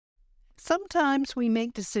Sometimes we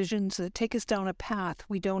make decisions that take us down a path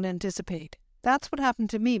we don't anticipate. That's what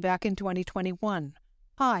happened to me back in 2021.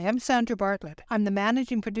 Hi, I'm Sandra Bartlett. I'm the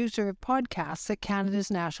managing producer of podcasts at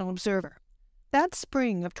Canada's National Observer. That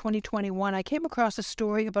spring of 2021, I came across a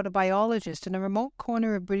story about a biologist in a remote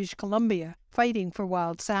corner of British Columbia fighting for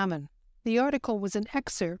wild salmon. The article was an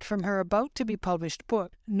excerpt from her about-to-be-published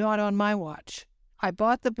book, Not on My Watch. I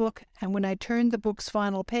bought the book, and when I turned the book's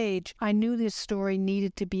final page, I knew this story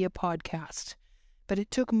needed to be a podcast. But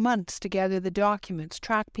it took months to gather the documents,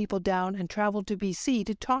 track people down, and travel to BC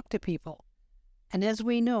to talk to people. And as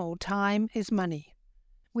we know, time is money.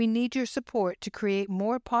 We need your support to create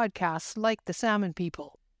more podcasts like The Salmon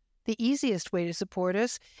People. The easiest way to support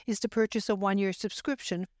us is to purchase a 1-year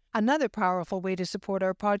subscription. Another powerful way to support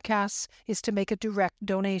our podcasts is to make a direct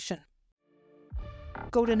donation.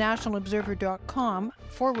 Go to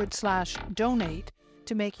nationalobserver.com/donate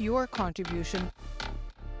to make your contribution.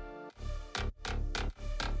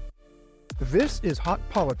 This is Hot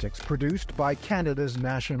Politics, produced by Canada's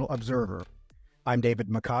National Observer. I'm David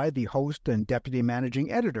Mackay, the host and deputy managing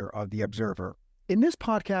editor of The Observer. In this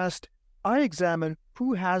podcast, I examine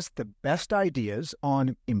who has the best ideas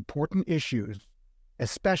on important issues,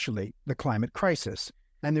 especially the climate crisis,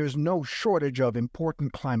 and there's no shortage of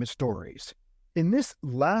important climate stories. In this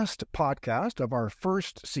last podcast of our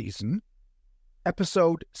first season,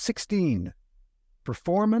 episode 16,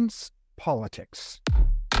 Performance Politics.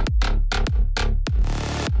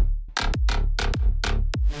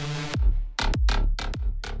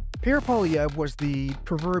 Pierre Poilievre was the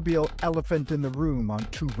proverbial elephant in the room on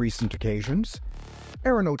 2 recent occasions.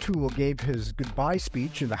 Erin O'Toole gave his goodbye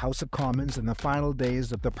speech in the House of Commons in the final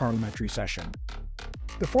days of the parliamentary session.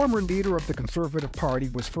 The former leader of the Conservative Party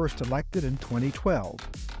was first elected in 2012.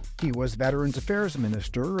 He was Veterans Affairs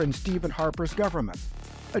Minister in Stephen Harper's government,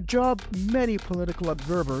 a job many political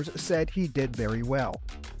observers said he did very well.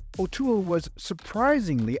 O'Toole was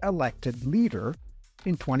surprisingly elected leader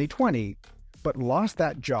in 2020, but lost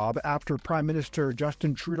that job after Prime Minister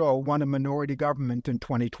Justin Trudeau won a minority government in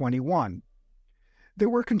 2021. There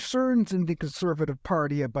were concerns in the Conservative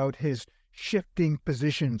Party about his shifting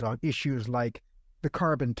positions on issues like the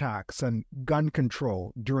carbon tax and gun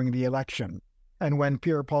control during the election. And when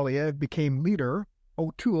Pierre Poilievre became leader,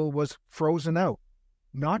 O'Toole was frozen out,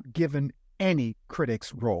 not given any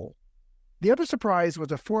critic's role. The other surprise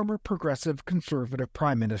was a former progressive Conservative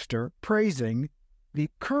Prime Minister praising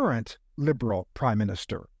the current Liberal Prime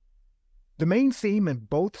Minister. The main theme in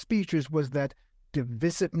both speeches was that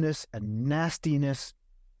divisiveness and nastiness,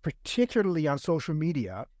 particularly on social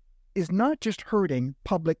media, is not just hurting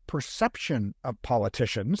public perception of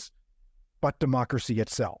politicians, but democracy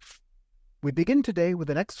itself. We begin today with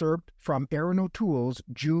an excerpt from Erin O'Toole's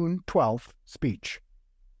June 12th speech.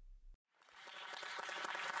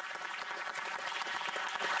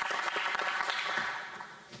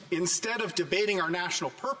 Instead of debating our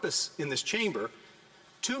national purpose in this chamber,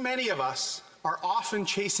 too many of us are often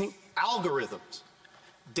chasing algorithms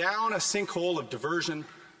down a sinkhole of diversion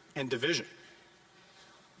and division.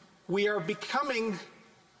 We are becoming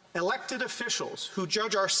elected officials who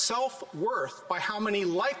judge our self-worth by how many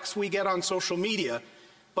likes we get on social media,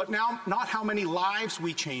 but now not how many lives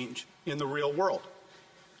we change in the real world.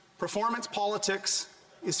 Performance politics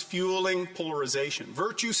is fueling polarization.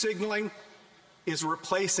 Virtue signaling is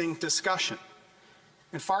replacing discussion.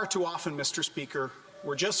 And far too often, Mr. Speaker,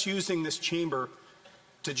 we're just using this chamber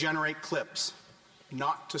to generate clips,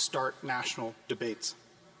 not to start national debates.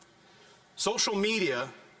 Social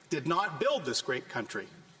media did not build this great country,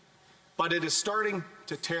 but it is starting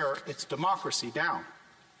to tear its democracy down.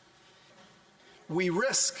 We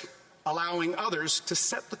risk allowing others to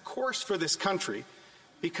set the course for this country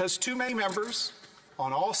because too many members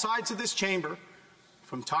on all sides of this chamber,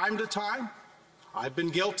 from time to time, I've been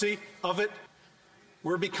guilty of it,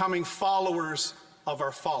 we're becoming followers of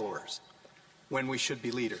our followers when we should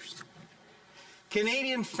be leaders.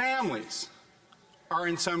 Canadian families are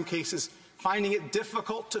in some cases finding it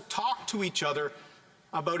difficult to talk to each other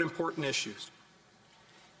about important issues.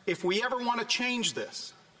 If we ever want to change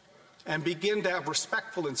this and begin to have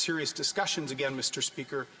respectful and serious discussions again, Mr.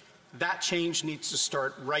 Speaker, that change needs to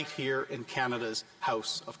start right here in Canada's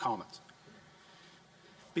House of Commons.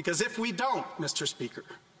 Because if we don't, Mr. Speaker,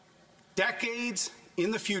 decades in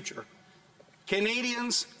the future,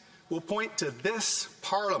 Canadians will point to this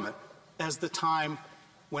Parliament as the time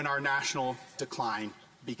when our national decline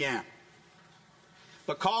began.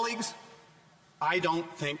 But colleagues, I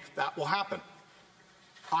don't think that will happen.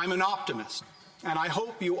 I'm an optimist, and I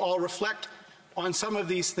hope you all reflect on some of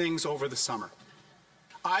these things over the summer.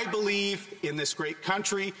 I believe in this great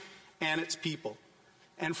country and its people,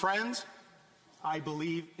 And friends, I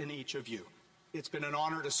believe in each of you. It's been an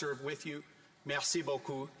honor to serve with you. Merci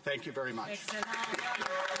beaucoup. Thank you very much.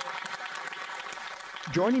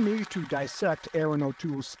 Joining me to dissect Erin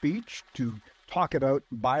O'Toole's speech, to talk about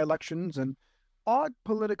by-elections and odd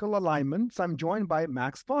political alignments, I'm joined by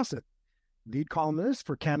Max Fawcett, lead columnist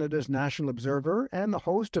for Canada's National Observer and the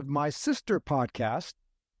host of my sister podcast,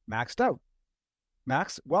 Maxed Out.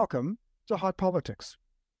 Max, welcome to Hot Politics.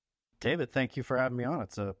 David, thank you for having me on.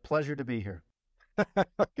 It's a pleasure to be here.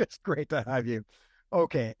 It's great to have you.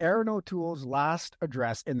 Okay, Erin O'Toole's last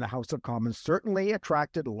address in the House of Commons certainly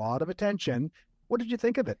attracted a lot of attention. What did you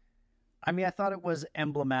think of it? I mean, I thought it was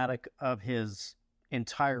emblematic of his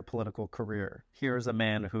entire political career. Here's a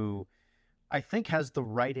man who I think has the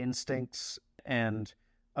right instincts and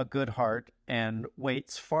a good heart and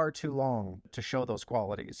waits far too long to show those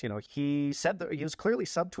qualities. You know, he said that he was clearly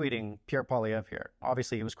subtweeting Pierre Poilievre here.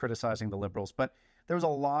 Obviously, he was criticizing the Liberals, but there was a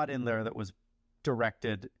lot in there that was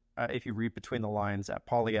directed, if you read between the lines, at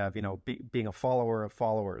Poilievre, you know, being a follower of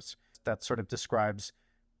followers. That sort of describes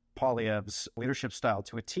Poilievre's leadership style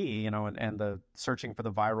to a T, you know, and the searching for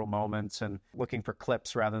the viral moments and looking for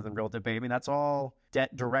clips rather than real debate. I mean, that's all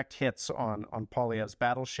direct hits on Poilievre's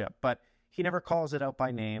battleship, but he never calls it out by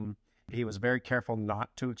name. He was very careful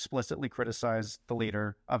not to explicitly criticize the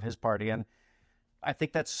leader of his party. And I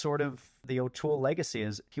think that's sort of the O'Toole legacy,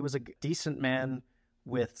 is he was a decent man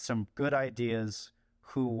with some good ideas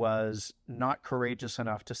who was not courageous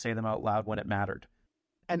enough to say them out loud when it mattered.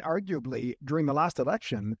 And arguably, during the last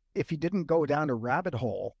election, if he didn't go down a rabbit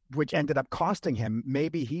hole, which ended up costing him,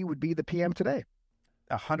 maybe he would be the PM today.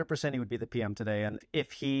 100% he would be the PM today. And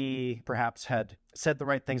if he perhaps had said the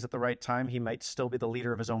right things at the right time, he might still be the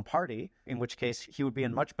leader of his own party, in which case he would be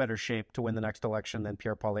in much better shape to win the next election than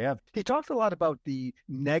Pierre Poilievre. He talked a lot about the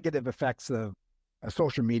negative effects of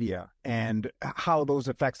social media and how those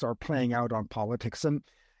effects are playing out on politics. And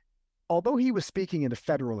although he was speaking in the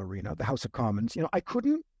federal arena, the House of Commons, you know, I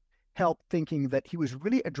couldn't help thinking that he was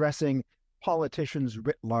really addressing politicians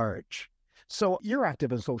writ large. So you're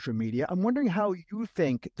active in social media. I'm wondering how you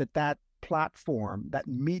think that platform, that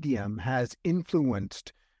medium, has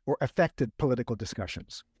influenced or affected political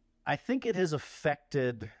discussions. I think it has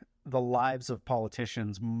affected the lives of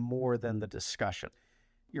politicians more than the discussion.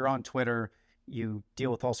 You're on Twitter, you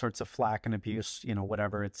deal with all sorts of flack and abuse, you know,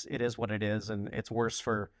 whatever. It is what it is, and it's worse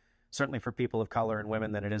certainly for people of color and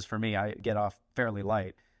women than it is for me. I get off fairly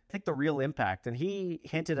light. I think the real impact, and he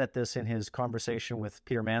hinted at this in his conversation with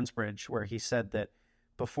Peter Mansbridge, where he said that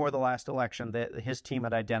before the last election, that his team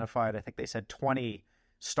had identified, I think they said 20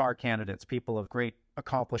 star candidates, people of great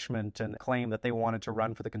accomplishment and claim that they wanted to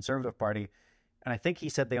run for the Conservative Party. And I think he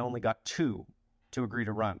said they only got 2 to agree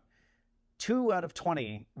to run. 2 out of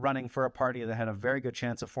 20 running for a party that had a very good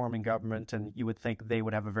chance of forming government, and you would think they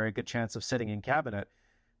would have a very good chance of sitting in cabinet.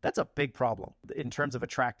 That's a big problem in terms of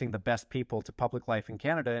attracting the best people to public life in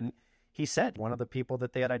Canada. And he said one of the people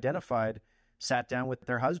that they had identified sat down with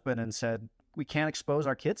their husband and said, we can't expose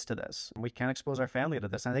our kids to this. We can't expose our family to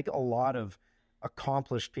this. And I think a lot of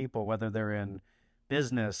accomplished people, whether they're in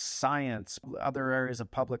business, science, other areas of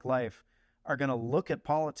public life, are going to look at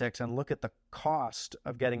politics and look at the cost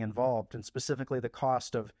of getting involved, and specifically the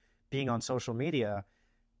cost of being on social media,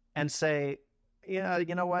 and say, yeah,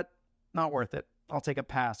 you know what? Not worth it. I'll take a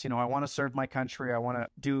pass. You know, I want to serve my country. I want to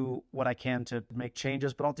do what I can to make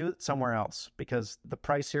changes, but I'll do it somewhere else because the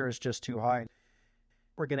price here is just too high.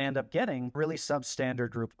 We're going to end up getting a really substandard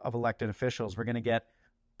group of elected officials. We're going to get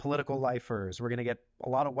political lifers. We're going to get a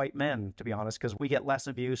lot of white men, to be honest, because we get less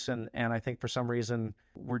abuse. And I think for some reason,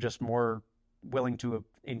 we're just more willing to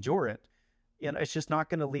endure it. You know, it's just not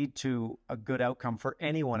going to lead to a good outcome for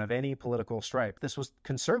anyone of any political stripe. This was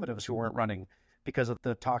conservatives who weren't running because of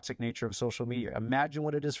the toxic nature of social media. Imagine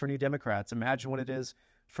what it is for New Democrats. Imagine what it is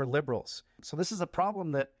for Liberals. So this is a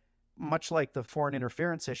problem that, much like the foreign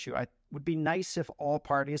interference issue, it would be nice if all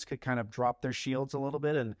parties could kind of drop their shields a little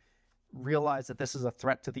bit and realize that this is a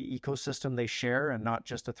threat to the ecosystem they share and not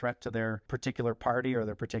just a threat to their particular party or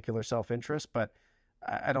their particular self-interest. But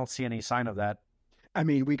I don't see any sign of that. I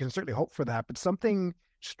mean, we can certainly hope for that, but something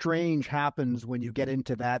strange happens when you get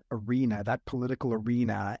into that arena, that political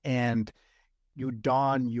arena, and you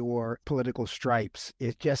don your political stripes.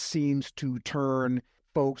 It just seems to turn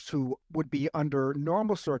folks who would be under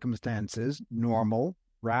normal circumstances, normal,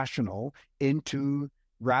 rational, into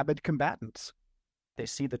rabid combatants. They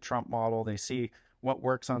see the Trump model. They see what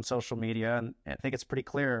works on social media. And I think it's pretty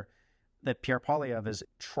clear that Pierre Poilievre is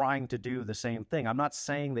trying to do the same thing. I'm not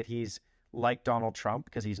saying that he's like Donald Trump,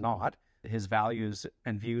 because he's not. His values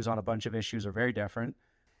and views on a bunch of issues are very different.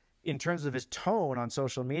 in terms of his tone on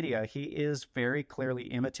social media, he is very clearly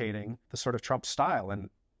imitating the sort of Trump style. And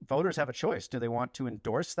voters have a choice. Do they want to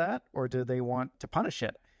endorse that or do they want to punish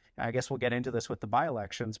it? I guess we'll get into this with the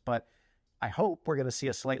by-elections, but I hope we're going to see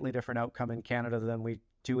a slightly different outcome in Canada than we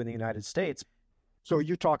do in the United States. So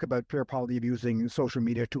you talk about Pierre Poilievre using social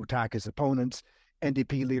media to attack his opponents.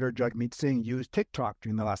 NDP leader Jagmeet Singh used TikTok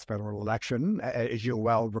during the last federal election, as you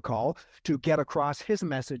well recall, to get across his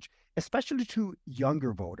message, especially to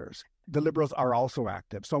younger voters. The Liberals are also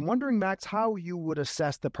active. So I'm wondering, Max, how you would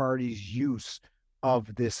assess the party's use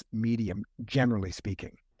of this medium, generally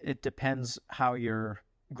speaking. It depends how you're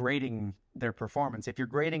grading their performance. If you're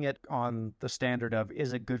grading it on the standard of,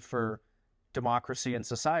 is it good for democracy and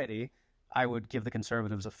society, I would give the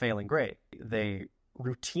Conservatives a failing grade. They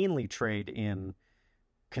routinely trade in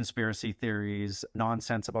conspiracy theories,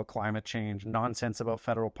 nonsense about climate change, nonsense about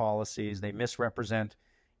federal policies. They misrepresent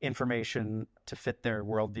information to fit their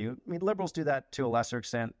worldview. I mean, Liberals do that to a lesser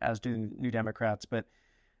extent, as do New Democrats, but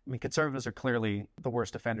I mean, Conservatives are clearly the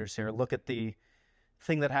worst offenders here. Look at the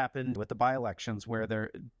thing that happened with the by-elections, where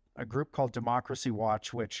a group called Democracy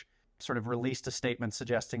Watch, which sort of released a statement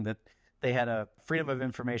suggesting that they had a Freedom of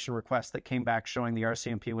Information request that came back showing the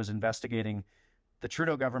RCMP was investigating the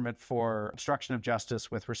Trudeau government for obstruction of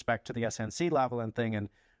justice with respect to the SNC-Lavalin thing, and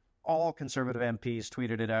all Conservative MPs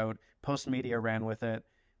tweeted it out, Post Media ran with it,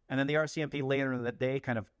 and then the RCMP later in the day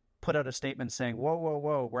kind of put out a statement saying,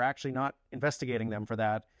 whoa, we're actually not investigating them for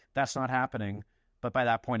that. That's not happening. But by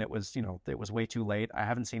that point, it was way too late. I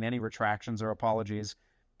haven't seen any retractions or apologies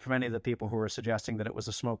from any of the people who were suggesting that it was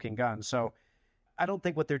a smoking gun. So I don't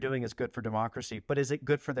think what they're doing is good for democracy, but is it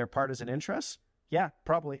good for their partisan interests? Yeah,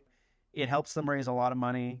 probably. It helps them raise a lot of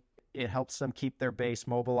money. It helps them keep their base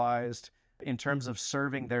mobilized. In terms of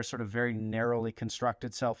serving their sort of very narrowly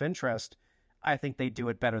constructed self-interest, I think they do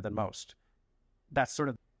it better than most. That's sort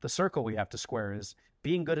of the circle we have to square. Is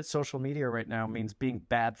being good at social media right now means being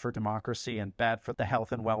bad for democracy and bad for the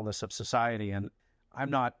health and wellness of society. And I'm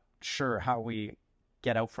not sure how we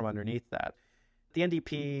get out from underneath that. The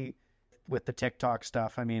NDP with the TikTok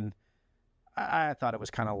stuff, I mean, I thought it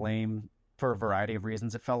was kind of lame for a variety of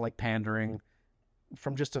reasons. It felt like pandering.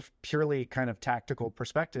 From just a purely kind of tactical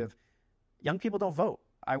perspective, young people don't vote.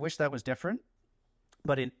 I wish that was different.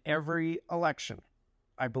 But in every election,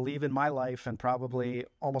 I believe in my life and probably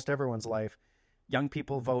almost everyone's life, young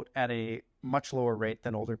people vote at a much lower rate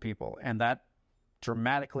than older people. And that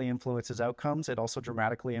dramatically influences outcomes. It also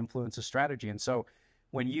dramatically influences strategy. And so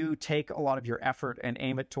when you take a lot of your effort and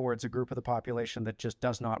aim it towards a group of the population that just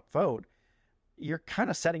does not vote, you're kind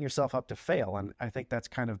of setting yourself up to fail. And I think that's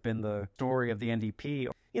kind of been the story of the NDP.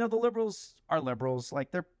 You know, the Liberals are Liberals.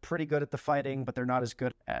 Like, they're pretty good at the fighting, but they're not as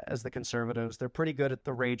good as the Conservatives. They're pretty good at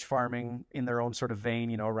the rage farming in their own sort of vein,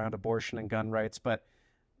 you know, around abortion and gun rights, but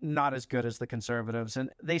not as good as the Conservatives. And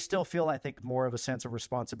they still feel, I think, more of a sense of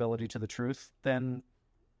responsibility to the truth than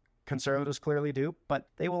Conservatives clearly do. But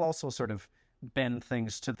they will also sort of bend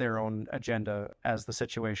things to their own agenda as the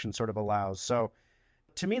situation sort of allows. So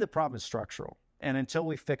to me, the problem is structural. And until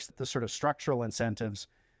we fix the sort of structural incentives,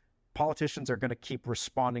 politicians are going to keep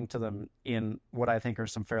responding to them in what I think are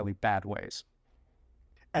some fairly bad ways.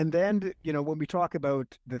 And then, you know, when we talk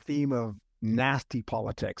about the theme of nasty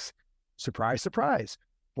politics, surprise, surprise,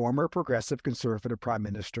 former Progressive Conservative Prime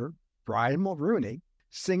Minister Brian Mulroney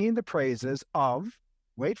singing the praises of,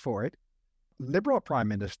 wait for it, Liberal Prime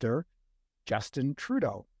Minister Justin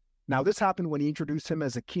Trudeau. Now, this happened when he introduced him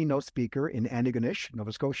as a keynote speaker in Antigonish,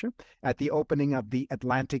 Nova Scotia, at the opening of the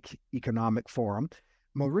Atlantic Economic Forum.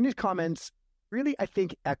 Mulroney's comments really, I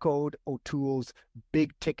think, echoed O'Toole's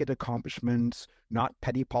big-ticket accomplishments, not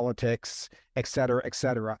petty politics, et cetera, et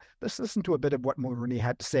cetera. Let's listen to a bit of what Mulroney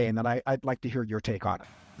had to say, and then I'd like to hear your take on it.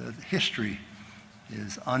 The history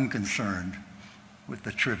is unconcerned with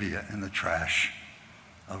the trivia and the trash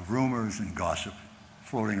of rumors and gossip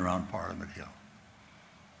floating around Parliament Hill.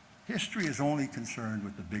 History is only concerned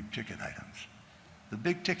with the big-ticket items, the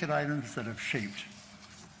big-ticket items that have shaped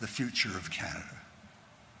the future of Canada.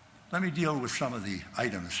 Let me deal with some of the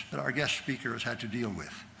items that our guest speaker has had to deal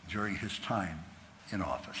with during his time in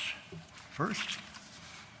office. First,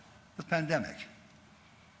 the pandemic,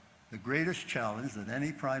 the greatest challenge that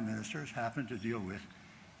any prime minister has happened to deal with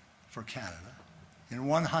for Canada in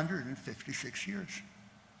 156 years.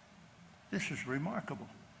 This is remarkable.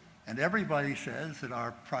 And everybody says that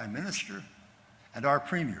our prime minister and our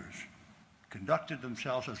premiers conducted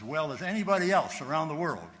themselves as well as anybody else around the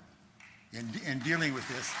world in dealing with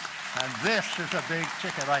this. And this is a big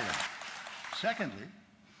ticket item. Secondly,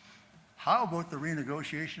 how about the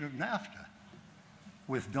renegotiation of NAFTA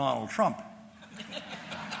with Donald Trump?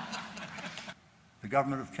 The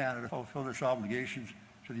government of Canada fulfilled its obligations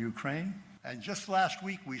to the Ukraine. And just last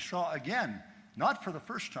week, we saw again, not for the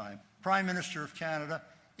first time, Prime Minister of Canada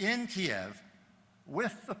in Kiev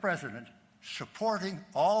with the President supporting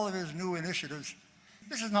all of his new initiatives.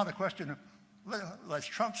 This is not a question of, as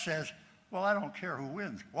Trump says, well, I don't care who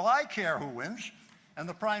wins. Well, I care who wins, and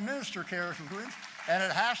the Prime Minister cares who wins, and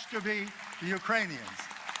it has to be the Ukrainians.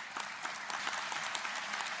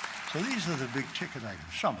 So these are the big ticket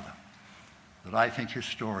items, some of them, that I think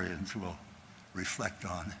historians will reflect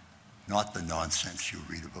on, not the nonsense you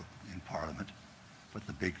read about in Parliament, but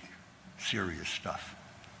the big, serious stuff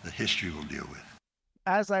that history will deal with.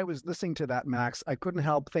 As I was listening to that, Max, I couldn't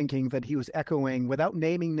help thinking that he was echoing, without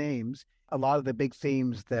naming names, a lot of the big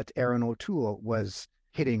themes that Erin O'Toole was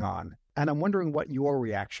hitting on. And I'm wondering what your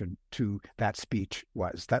reaction to that speech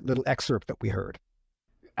was, that little excerpt that we heard.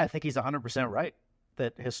 I think he's 100% right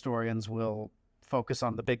that historians will focus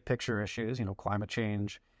on the big picture issues, climate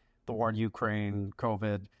change, the war in Ukraine,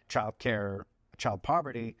 COVID, childcare, child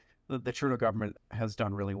poverty. The Trudeau government has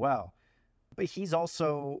done really well. But he's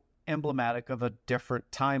also emblematic of a different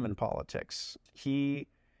time in politics. He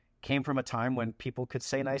came from a time when people could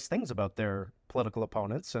say nice things about their political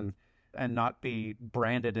opponents and not be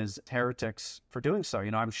branded as heretics for doing so.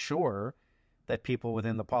 I'm sure that people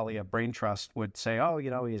within the Poilievre Brain Trust would say, oh,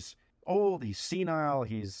 he's old, he's senile,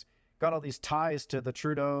 he's got all these ties to the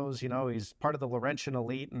Trudeaus, he's part of the Laurentian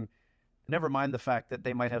elite, and never mind the fact that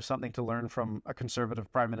they might have something to learn from a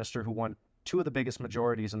Conservative Prime Minister who won two of the biggest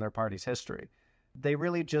majorities in their party's history. They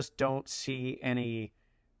really just don't see any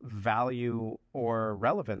value or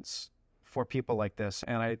relevance for people like this.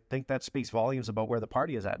 And I think that speaks volumes about where the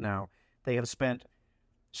party is at now. They have spent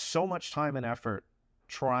so much time and effort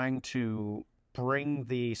trying to bring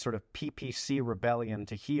the sort of PPC rebellion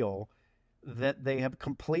to heel that they have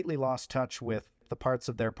completely lost touch with the parts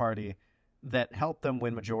of their party that help them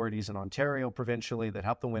win majorities in Ontario provincially, that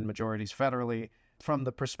help them win majorities federally. From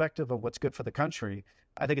the perspective of what's good for the country,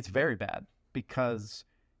 I think it's very bad, because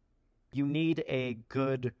you need a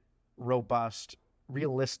good, robust,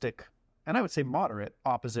 realistic, and I would say moderate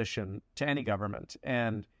opposition to any government.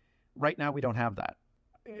 And right now we don't have that.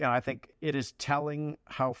 I think it is telling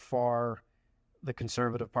how far the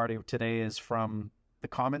Conservative Party today is from the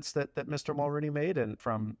comments that Mr. Mulroney made and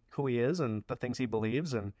from who he is and the things he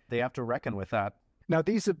believes, and they have to reckon with that. Now,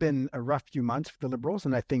 these have been a rough few months for the Liberals,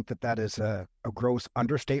 and I think that is a gross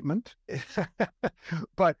understatement.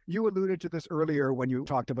 But you alluded to this earlier when you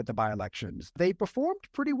talked about the by-elections. They performed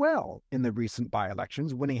pretty well in the recent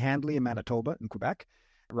by-elections, winning handily in Manitoba and Quebec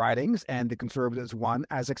ridings, and the Conservatives won,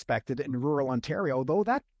 as expected, in rural Ontario, though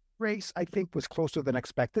that race, I think, was closer than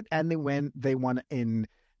expected, and they won in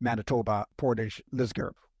Manitoba, Portage,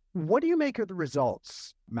 Lisgar. What do you make of the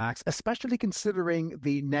results, Max, especially considering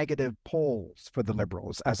the negative polls for the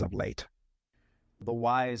Liberals as of late? The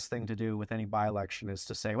wise thing to do with any by-election is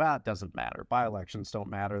to say, well, it doesn't matter. By-elections don't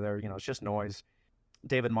matter. They're, it's just noise.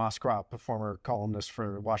 David Moscrop, a former columnist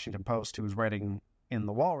for the Washington Post who was writing in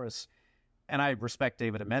The Walrus, and I respect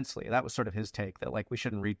David immensely. That was sort of his take, that we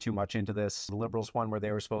shouldn't read too much into this. The Liberals won where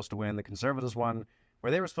they were supposed to win. The Conservatives won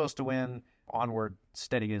where they were supposed to win. Onward,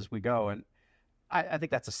 steady as we go. And I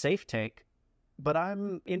think that's a safe take, but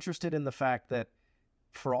I'm interested in the fact that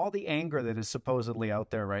for all the anger that is supposedly out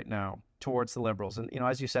there right now towards the Liberals, and,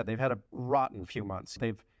 as you said, they've had a rotten few months.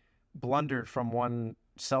 They've blundered from one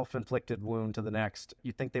self-inflicted wound to the next.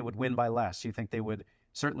 You'd think they would win by less. You think they would,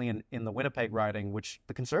 certainly in the Winnipeg riding, which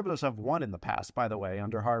the Conservatives have won in the past, by the way,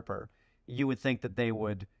 under Harper, you would think that they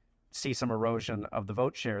would see some erosion of the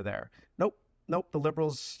vote share there. Nope. The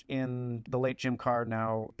Liberals in the late Jim Carr,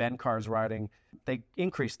 now Ben Carr's riding, they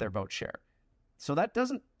increased their vote share. So that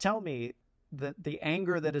doesn't tell me that the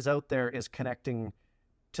anger that is out there is connecting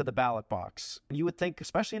to the ballot box. You would think,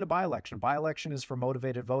 especially in a by-election is for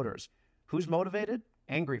motivated voters. Who's motivated?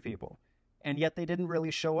 Angry people. And yet they didn't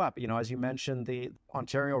really show up. As you mentioned, the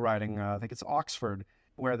Ontario riding, I think it's Oxford,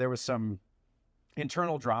 where there was some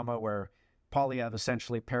internal drama where Poilievre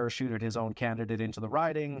essentially parachuted his own candidate into the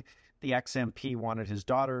riding. The ex-MP wanted his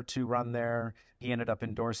daughter to run there. He ended up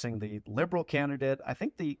endorsing the Liberal candidate. I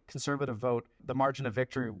think the Conservative vote, the margin of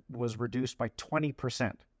victory was reduced by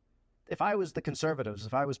 20%. If I was the Conservatives,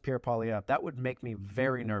 if I was Pierre Poilievre, that would make me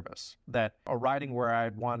very nervous that a riding where I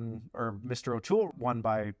had won, or Mr. O'Toole won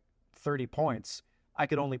by 30 points, I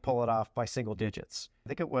could only pull it off by single digits. I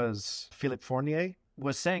think it was Philippe Fournier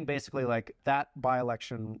was saying basically that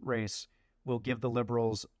by-election race will give the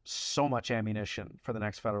Liberals so much ammunition for the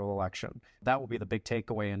next federal election. That will be the big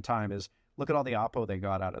takeaway in time is look at all the oppo they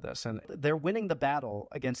got out of this. And they're winning the battle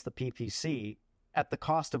against the PPC at the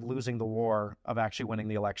cost of losing the war of actually winning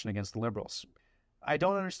the election against the Liberals. I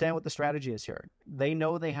don't understand what the strategy is here. They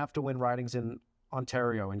know they have to win ridings in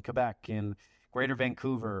Ontario, in Quebec, in Greater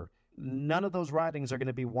Vancouver. None of those ridings are going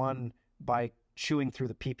to be won by chewing through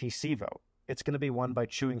the PPC vote. It's going to be won by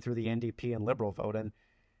chewing through the NDP and Liberal vote. And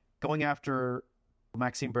going after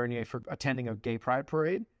Maxime Bernier for attending a gay pride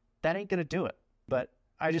parade, that ain't going to do it. But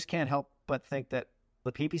I just can't help but think that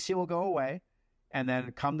the PPC will go away, and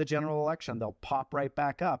then come the general election, they'll pop right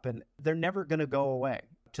back up. And they're never going to go away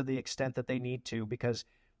to the extent that they need to, because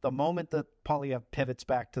the moment that Poilievre pivots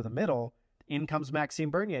back to the middle, in comes Maxime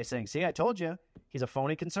Bernier saying, see, I told you, he's a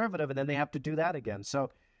phony conservative, and then they have to do that again. So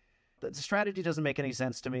the strategy doesn't make any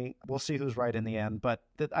sense to me. We'll see who's right in the end, but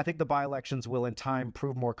I think the by-elections will in time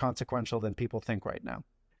prove more consequential than people think right now.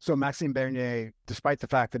 So Maxime Bernier, despite the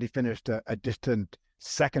fact that he finished a distant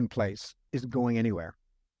second place, isn't going anywhere.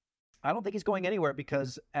 I don't think he's going anywhere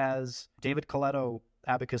because, as David Coletto,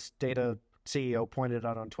 Abacus Data CEO, pointed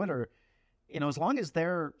out on Twitter, as long as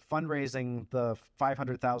they're fundraising the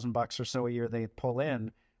 $500,000 or so a year they pull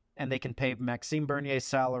in, and they can pay Maxime Bernier's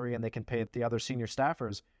salary and they can pay the other senior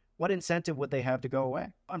staffers, what incentive would they have to go away?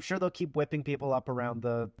 I'm sure they'll keep whipping people up around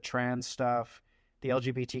the trans stuff, the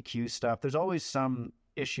LGBTQ stuff. There's always some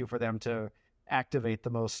issue for them to activate the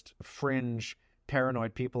most fringe,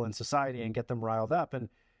 paranoid people in society and get them riled up. And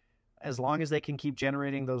as long as they can keep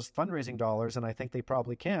generating those fundraising dollars, and I think they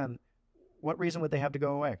probably can, what reason would they have to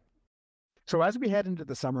go away? So as we head into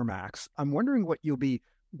the summer, Max, I'm wondering what you'll be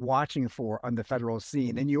watching for on the federal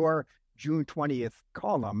scene. In your June 20th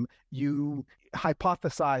column, you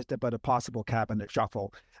hypothesized about a possible cabinet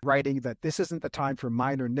shuffle, writing that this isn't the time for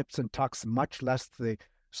minor nips and tucks, much less the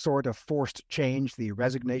sort of forced change, the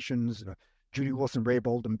resignations, Judy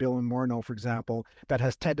Wilson-Raybould and Bill Morneau, for example, that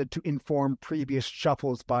has tended to inform previous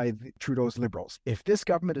shuffles by Trudeau's Liberals. If this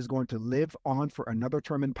government is going to live on for another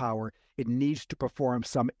term in power, it needs to perform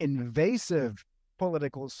some invasive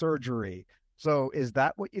political surgery. So is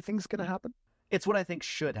that what you think is going to happen? It's what I think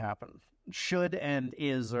should happen. Should and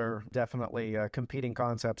is are definitely competing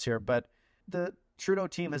concepts here, but the Trudeau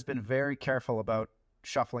team has been very careful about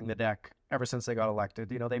shuffling the deck ever since they got elected.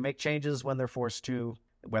 They make changes when they're forced to,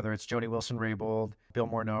 whether it's Jody Wilson-Raybould, Bill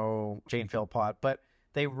Morneau, Jane Philpott, but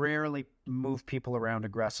they rarely move people around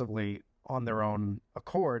aggressively on their own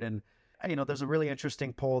accord. And, there's a really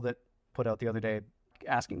interesting poll that put out the other day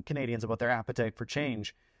asking Canadians about their appetite for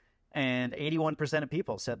change. And 81% of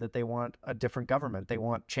people said that they want a different government. They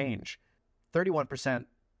want change. 31%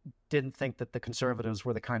 didn't think that the Conservatives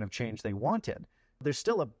were the kind of change they wanted. There's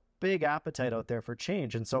still a big appetite out there for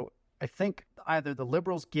change. And so I think either the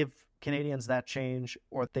Liberals give Canadians that change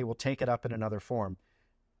or they will take it up in another form.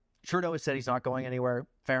 Trudeau has said he's not going anywhere.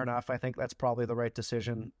 Fair enough. I think that's probably the right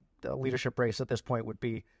decision. The leadership race at this point would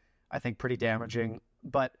be, I think, pretty damaging.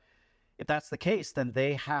 But if that's the case, then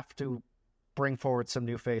they have to bring forward some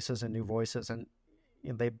new faces and new voices. And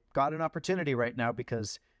they've got an opportunity right now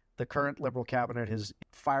because the current Liberal cabinet is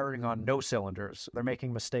firing on no cylinders. They're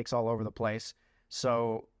making mistakes all over the place.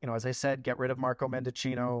 So, as I said, get rid of Marco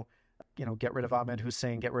Mendicino, get rid of Ahmed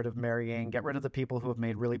Hussein, get rid of Mary Ng, get rid of the people who have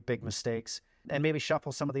made really big mistakes, and maybe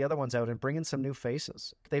shuffle some of the other ones out and bring in some new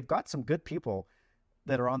faces. They've got some good people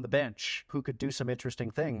that are on the bench who could do some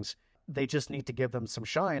interesting things. They just need to give them some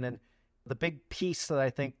shine. And the big piece that I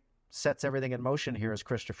think sets everything in motion here is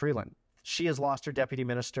Chrystia Freeland. She has lost her deputy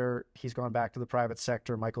minister. He's gone back to the private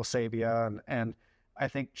sector, Michael Sabia, and I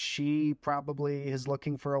think she probably is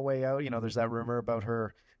looking for a way out. There's that rumor about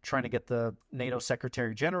her trying to get the NATO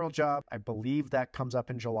Secretary General job. I believe that comes up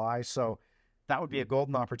in July. So that would be a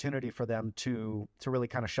golden opportunity for them to really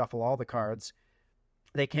kind of shuffle all the cards.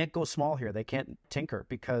 They can't go small here. They can't tinker,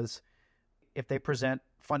 because if they present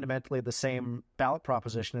fundamentally the same ballot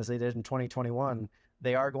proposition as they did in 2021,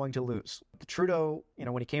 they are going to lose. Trudeau,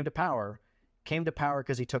 when he came to power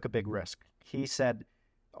because he took a big risk. He said,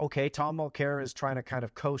 okay, Tom Mulcair is trying to kind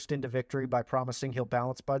of coast into victory by promising he'll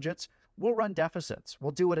balance budgets. We'll run deficits.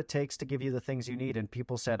 We'll do what it takes to give you the things you need. And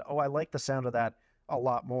people said, oh, I like the sound of that a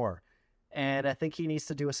lot more. And I think he needs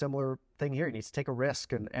to do a similar thing here. He needs to take a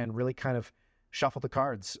risk and really kind of shuffle the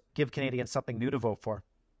cards, give Canadians something new to vote for.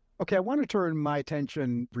 Okay, I want to turn my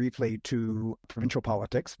attention briefly to provincial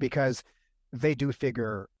politics, because they do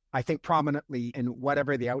figure, I think, prominently in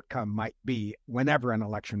whatever the outcome might be whenever an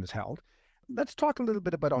election is held. Let's talk a little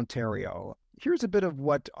bit about Ontario. Here's a bit of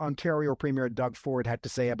what Ontario Premier Doug Ford had to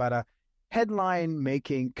say about a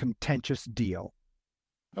headline-making contentious deal.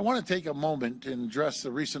 I want to take a moment and address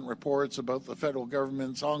the recent reports about the federal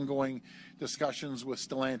government's ongoing discussions with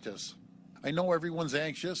Stellantis. I know everyone's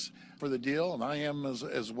anxious for the deal, and I am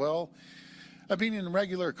as well. I've been in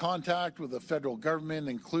regular contact with the federal government,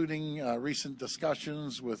 including recent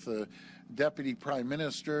discussions with the Deputy Prime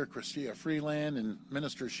Minister, Chrystia Freeland, and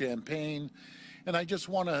Minister Champagne. And I just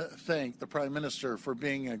want to thank the Prime Minister for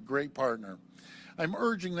being a great partner. I'm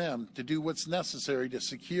urging them to do what's necessary to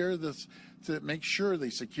secure this, to make sure they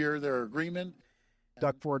secure their agreement.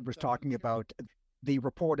 Doug Ford was talking about the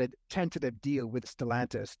reported tentative deal with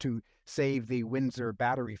Stellantis to save the Windsor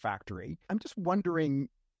battery factory. I'm just wondering,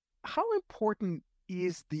 how important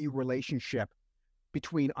is the relationship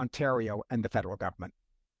between Ontario and the federal government?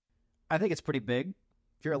 I think it's pretty big.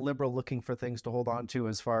 If you're a Liberal looking for things to hold on to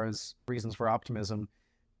as far as reasons for optimism,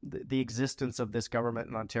 the existence of this government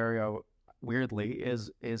in Ontario, weirdly,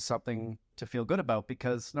 is something to feel good about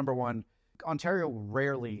because, number one, Ontario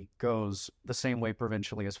rarely goes the same way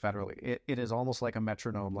provincially as federally. It is almost like a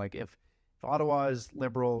metronome. Like if Ottawa is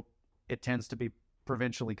Liberal, it tends to be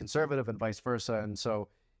provincially conservative and vice versa. And so,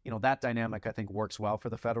 that dynamic, I think, works well for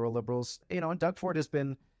the federal Liberals. And Doug Ford has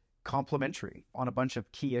been complimentary on a bunch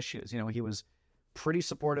of key issues. He was pretty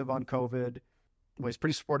supportive on COVID, was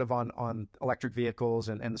pretty supportive on electric vehicles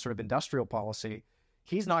and the sort of industrial policy.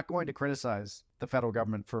 He's not going to criticize the federal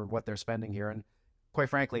government for what they're spending here. And quite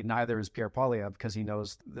frankly, neither is Pierre Poilievre, because he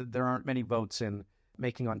knows that there aren't many votes in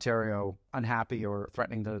making Ontario unhappy or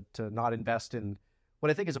threatening to not invest in what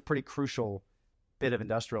I think is a pretty crucial bit of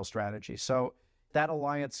industrial strategy. So that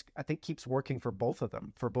alliance, I think, keeps working for both of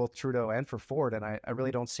them, for both Trudeau and for Ford. And I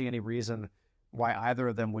really don't see any reason why either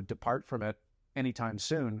of them would depart from it anytime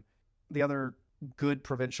soon. The other good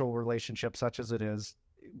provincial relationship, such as it is,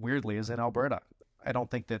 weirdly, is in Alberta. I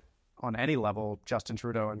don't think that on any level Justin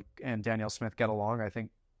Trudeau and Danielle Smith get along. I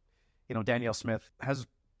think, Danielle Smith has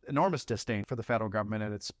enormous disdain for the federal government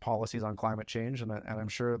and its policies on climate change, and I'm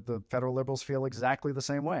sure the federal Liberals feel exactly the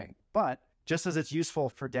same way. But just as it's useful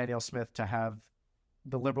for Danielle Smith to have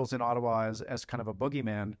the Liberals in Ottawa as kind of a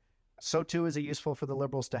boogeyman, so too is it useful for the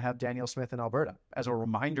Liberals to have Danielle Smith in Alberta as a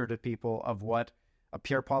reminder to people of what a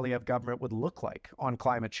Pierre Poilievre government would look like on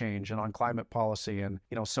climate change and on climate policy. And,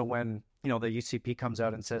 so when, the UCP comes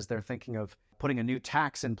out and says they're thinking of putting a new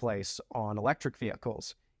tax in place on electric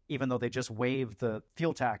vehicles, even though they just waived the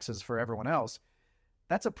fuel taxes for everyone else,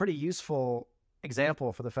 that's a pretty useful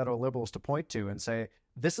example for the federal Liberals to point to and say,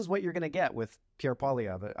 this is what you're going to get with Pierre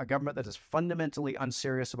Poilievre, a government that is fundamentally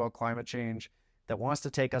unserious about climate change, that wants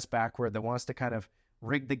to take us backward, that wants to kind of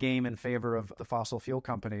rig the game in favor of the fossil fuel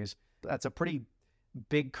companies. That's a pretty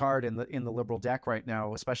big card in the Liberal deck right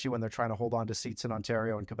now, especially when they're trying to hold on to seats in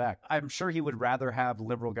Ontario and Quebec. I'm sure he would rather have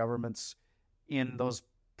Liberal governments in those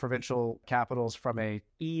provincial capitals from a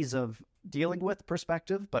ease of dealing with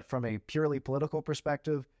perspective, but from a purely political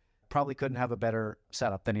perspective, probably couldn't have a better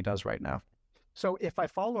setup than he does right now. So if I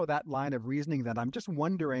follow that line of reasoning, then I'm just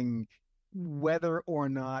wondering whether or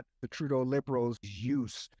not the Trudeau Liberals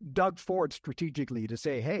use Doug Ford strategically to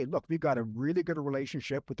say, hey, look, we've got a really good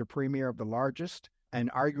relationship with the premier of the largest and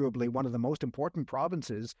arguably one of the most important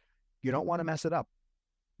provinces. You don't want to mess it up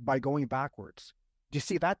by going backwards. Do you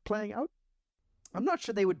see that playing out? I'm not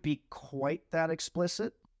sure they would be quite that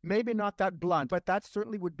explicit. Maybe not that blunt, but that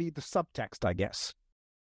certainly would be the subtext, I guess.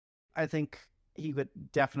 I think he would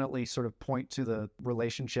definitely sort of point to the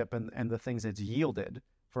relationship and the things it's yielded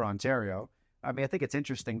for Ontario. I mean, I think it's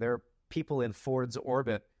interesting. There are people in Ford's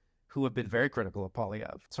orbit who have been very critical of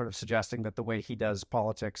Poilievre, sort of suggesting that the way he does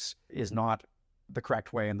politics is not the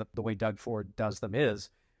correct way and the way Doug Ford does them is.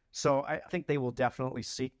 So I think they will definitely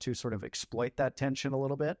seek to sort of exploit that tension a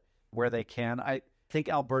little bit where they can. I think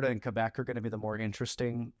Alberta and Quebec are going to be the more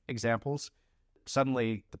interesting examples.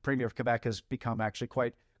 Suddenly, the Premier of Quebec has become actually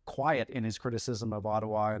quite quiet in his criticism of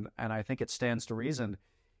Ottawa, and I think it stands to reason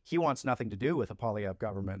he wants nothing to do with a Poilievre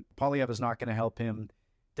government. Poilievre is not going to help him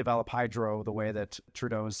develop hydro the way that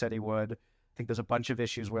Trudeau has said he would. I think there's a bunch of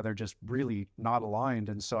issues where they're just really not aligned,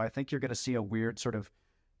 and so I think you're going to see a weird sort of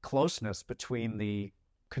closeness between the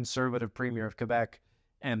conservative Premier of Quebec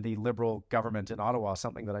and the Liberal government in Ottawa,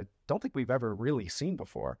 something that I don't think we've ever really seen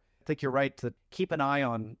before. I think you're right to keep an eye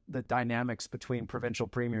on the dynamics between provincial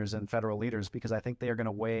premiers and federal leaders, because I think they are going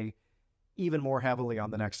to weigh even more heavily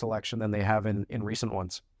on the next election than they have in recent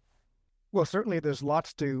ones. Well, certainly there's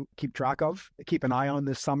lots to keep track of, keep an eye on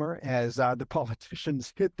this summer as the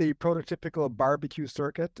politicians hit the prototypical barbecue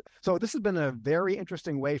circuit. So this has been a very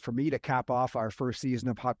interesting way for me to cap off our first season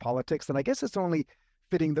of Hot Politics. And I guess it's only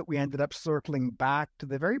fitting that we ended up circling back to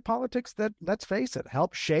the very politics that, let's face it,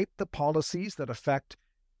 help shape the policies that affect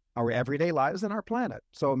our everyday lives and our planet.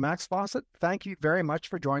 So Max Fawcett, thank you very much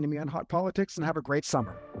for joining me on Hot Politics, and have a great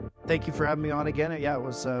summer. Thank you for having me on again. Yeah, it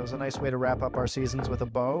was a nice way to wrap up our seasons with a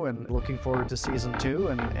bow, and looking forward to season 2.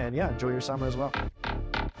 And yeah, enjoy your summer as well.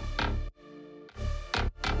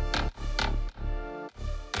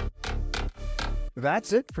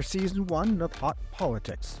 That's it for Season 1 of Hot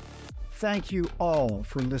Politics. Thank you all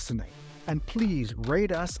for listening, and please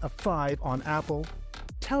rate us a 5 on Apple.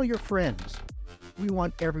 Tell your friends. We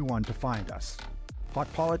want everyone to find us.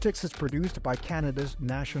 Hot Politics is produced by Canada's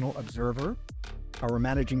National Observer. Our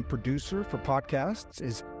managing producer for podcasts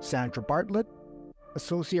is Sandra Bartlett.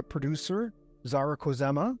 Associate producer, Zara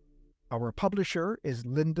Kozema. Our publisher is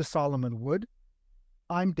Linda Solomon Wood.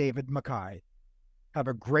 I'm David Mackay. Have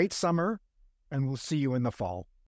a great summer, and we'll see you in the fall.